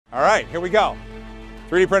All right, here we go.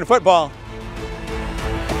 3D printed football.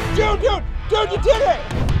 Dude, you did it!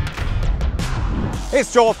 Hey,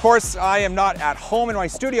 it's Joel, of course. I am not at home in my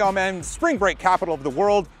studio. I'm in spring break capital of the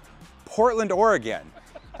world, Portland, Oregon.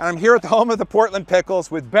 And I'm here at the home of the Portland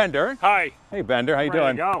Pickles with Bender. Hi. Hey, Bender, how you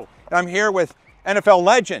Ready doing? to go. And I'm here with NFL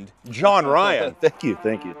legend, Jon Ryan. Thank you,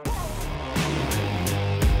 thank you.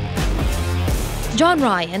 Jon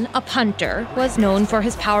Ryan, a punter, was known for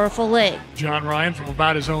his powerful leg. Jon Ryan from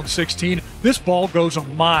about his own 16. This ball goes a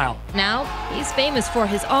mile. Now, he's famous for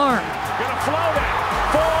his arm. Gonna float it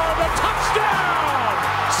for the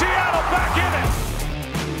touchdown! Seattle back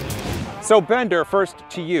in it! So Bender, first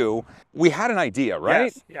to you, we had an idea,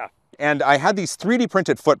 right? Yes, yeah. And I had these 3D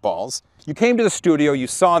printed footballs. You came to the studio, you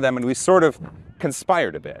saw them, and we sort of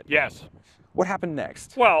conspired a bit. Yes. What happened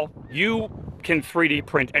next? Well, you can 3D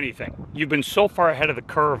print anything. You've been so far ahead of the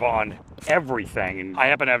curve on everything. And I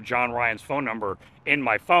happen to have Jon Ryan's phone number in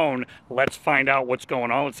my phone. Let's find out what's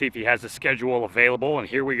going on. Let's see if he has the schedule available. And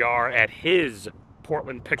here we are at his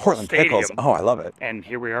Portland Pickles Stadium. Pickles. Oh, I love it. And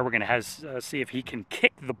here we are. We're going to see if he can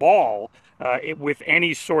kick the ball with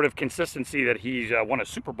any sort of consistency that he's won a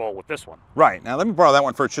Super Bowl with this one. Right. Now, let me borrow that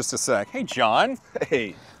one for just a sec. Hey, Jon.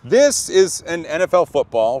 Hey. This is an NFL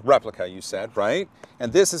football replica, you said, right?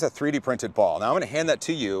 And this is a 3D printed ball. Now, I'm going to hand that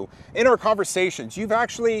to you. In our conversations, you've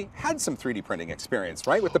actually had some 3D printing experience,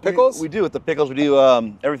 right, with the Pickles? We do with the Pickles. We do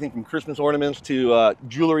everything from Christmas ornaments to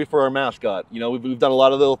jewelry for our mascot. You know, we've done a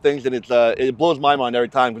lot of little things, and it blows my mind every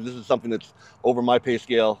time because this is something that's over my pay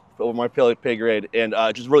scale, over my pay grade, and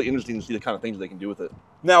just really interesting to see the kind of things they can do with it.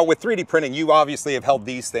 Now, with 3D printing, you obviously have held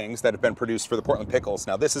these things that have been produced for the Portland Pickles.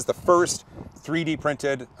 Now, this is the first 3D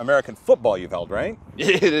printed American football you've held, right?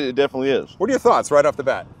 It definitely is. What are your thoughts right off the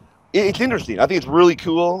bat? It's interesting. I think it's really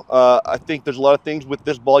cool. I think there's a lot of things with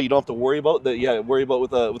this ball you don't have to worry about that you worry about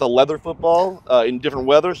with a leather football in different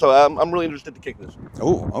weather. So I'm really interested to kick this.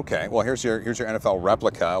 Oh, okay. Well, here's your NFL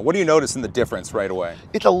replica. What do you notice in the difference right away?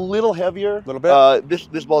 It's a little heavier. A little bit.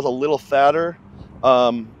 This ball is a little fatter.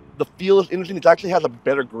 The feel is interesting. It actually has a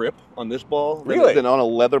better grip on this ball than on a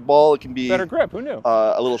leather ball. It can be better grip. Who knew?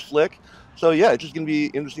 A little slick. So yeah, it's just gonna be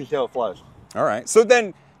interesting to see how it flies. All right. So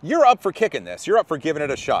then you're up for kicking this. You're up for giving it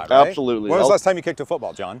a shot, right? Absolutely. When was the last time you kicked a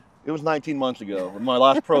football, Jon? It was 19 months ago. My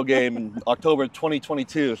last pro game in October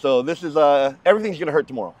 2022. So this is everything's gonna hurt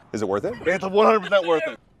tomorrow. Is it worth it? It's 100% worth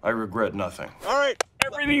it. I regret nothing. All right.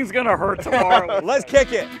 Everything's gonna hurt tomorrow. Let's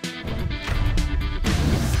kick it.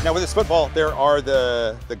 Now with this football, there are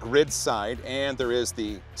the grid side and there is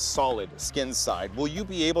the solid skin side. Will you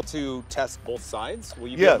be able to test both sides? Will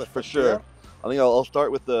you be able to for sure. I think I'll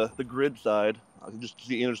start with the grid side. I'll just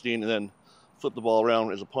see interesting, and then flip the ball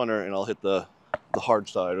around as a punter, and I'll hit the hard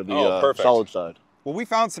side or the solid side. Well, we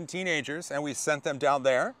found some teenagers and we sent them down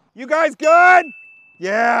there. You guys good?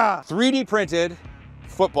 Yeah. 3D printed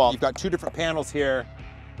football. You've got two different panels here.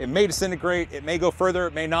 It may disintegrate. It may go further.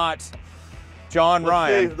 It may not. Jon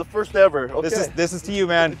Ryan. Okay, the first ever. Okay. This is to you,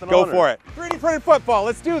 man. It's an Go honor. for it. 3D printed football.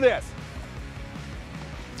 Let's do this.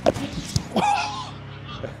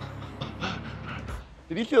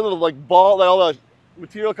 Did you see a little ball, all the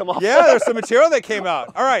material come off? Yeah, there's some material that came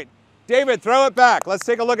out. All right, David, throw it back. Let's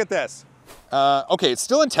take a look at this. Okay, it's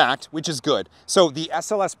still intact, which is good. So the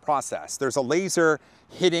SLS process, there's a laser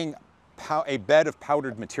hitting a bed of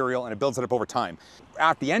powdered material and it builds it up over time.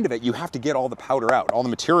 At the end of it, you have to get all the powder out, all the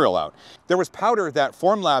material out. There was powder that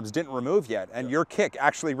Formlabs didn't remove yet, and your kick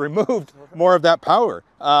actually removed more of that powder.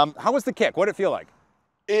 How was the kick? What did it feel like?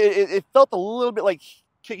 It felt a little bit like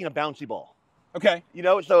kicking a bouncy ball. Okay. You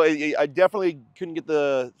know, so I definitely couldn't get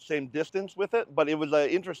the same distance with it, but it was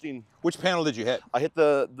interesting. Which panel did you hit? I hit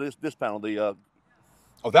this panel,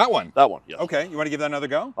 Oh, that one? That one, yes. Okay, you want to give that another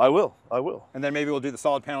go? I will. And then maybe we'll do the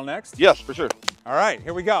solid panel next? Yes, for sure. All right,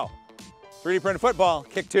 here we go. 3D printed football,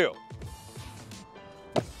 kick two.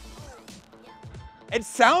 It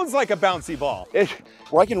sounds like a bouncy ball.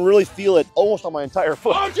 Where I can really feel it almost on my entire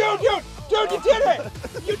foot. Oh, dude, you did it!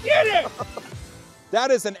 You did it!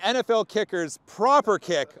 That is an NFL kicker's proper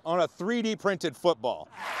kick on a 3D printed football.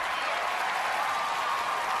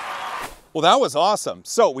 Well, that was awesome.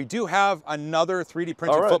 So we do have another 3D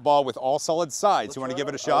printed football with all solid sides. You want to give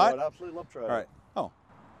it a shot? I would absolutely love to try it. All right. Oh,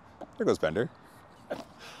 there goes Bender.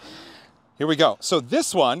 Here we go. So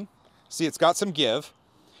this one, see, it's got some give,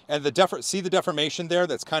 and see the deformation there?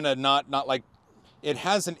 That's kind of not like, it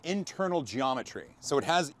has an internal geometry. So it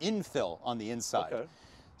has infill on the inside. Okay.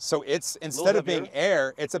 So it's, instead of being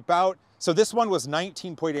air, it's about, so this one was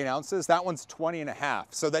 19.8 ounces. That one's 20.5.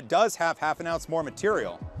 So that does have half an ounce more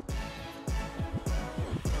material.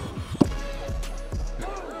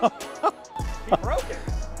 He broke it.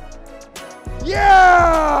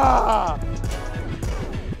 Yeah!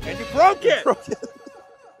 it.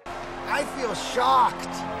 I feel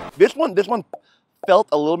shocked. This one felt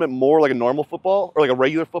a little bit more like a normal football or like a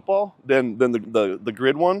regular football than the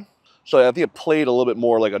grid one. So I think it played a little bit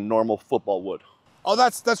more like a normal football would. Oh,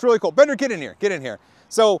 that's really cool. Bender, get in here. Get in here.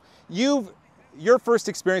 So your first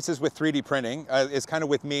experiences with 3D printing is kind of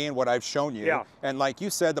with me and what I've shown you. Yeah. And like you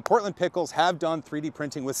said, the Portland Pickles have done 3D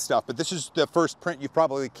printing with stuff, but this is the first print you've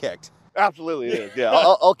probably kicked. Absolutely it is. Yeah,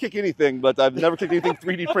 I'll kick anything, but I've never kicked anything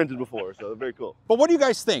 3D printed before, so very cool. But what do you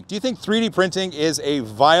guys think? Do you think 3D printing is a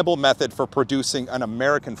viable method for producing an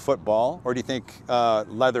American football, or do you think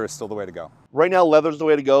leather is still the way to go? Right now, leather's the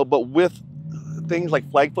way to go, but with things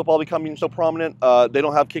like flag football becoming so prominent, they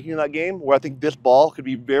don't have kicking in that game, where I think this ball could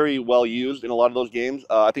be very well used in a lot of those games.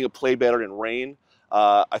 I think it played better in rain.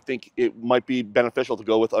 I think it might be beneficial to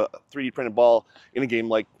go with a 3D printed ball in a game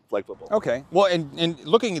like flag football. Okay. Well, and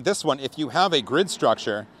looking at this one, if you have a grid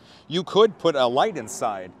structure, you could put a light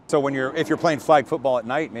inside. So if you're playing flag football at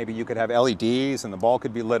night, maybe you could have LEDs and the ball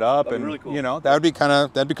could be lit up. That'd and be really cool. You know, that'd be kind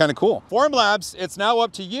of cool. Formlabs, it's now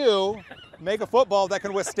up to you. Make a football that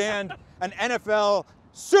can withstand an NFL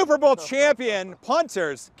Super Bowl champion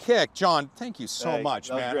punter's kick. John, thank you so much,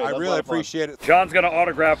 that was man. great. I That was a really lot of fun. appreciate it. John's gonna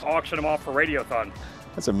autograph, auction them off for Radiothon.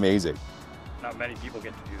 That's amazing. Not many people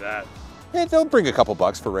get to do that. Yeah, they'll bring a couple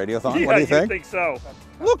bucks for Radiothon. Yeah, What do you think? I think so.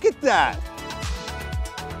 Look at that.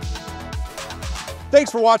 Thanks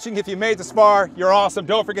for watching. If you made this far, you're awesome.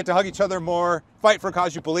 Don't forget to hug each other more, fight for a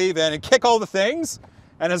cause you believe in, and kick all the things.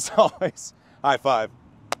 And as always, high five.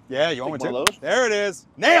 Yeah, you want Take one one too? of those? There it is.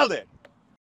 Nailed it.